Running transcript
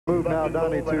Move now,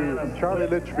 Donnie, to Charlie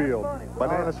Litchfield.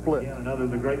 Banana split. Another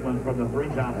the great one from the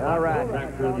three-time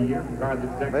tractor of the year.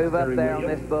 Move up there on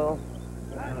this bull.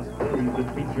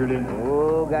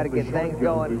 Oh, got to get things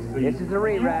going. This is a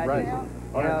rewrite. Right.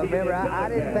 You know, remember, I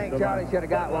didn't think Charlie should have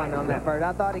got one on that first.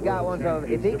 I thought he got one, so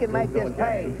if he can make this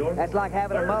pay, that's like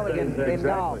having a mulligan in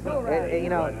golf. You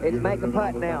know, it's make a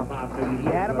putt now.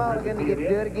 You had a mulligan, you get to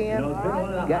do it again.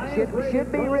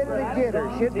 Should be rid of the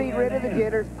jitters. Should be rid of the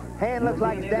jitters. Hand looks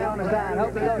like it's down on the side.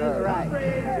 Hope he goes to the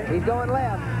right. He's going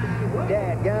left.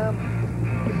 Dadgum.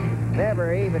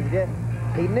 Never even just...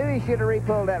 He knew he should have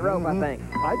re-pulled that rope, I think.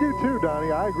 I do too,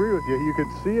 Donnie. I agree with you. You could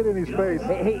see it in his face.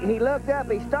 He looked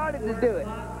up. He started to do it.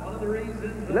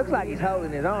 It looks like he's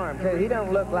holding his arm, too. He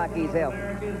don't look like he's helping.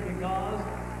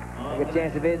 I get a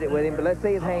chance to visit with him, but let's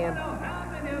see his hand.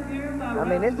 I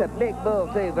mean, it's a big bull,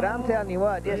 too, but I'm telling you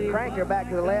what, just crank her back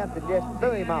to the left and just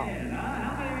threw him off.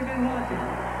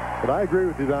 But I agree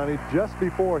with you, Donnie. Just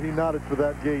before he nodded for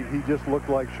that gate, he just looked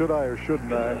like, should I or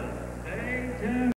shouldn't I?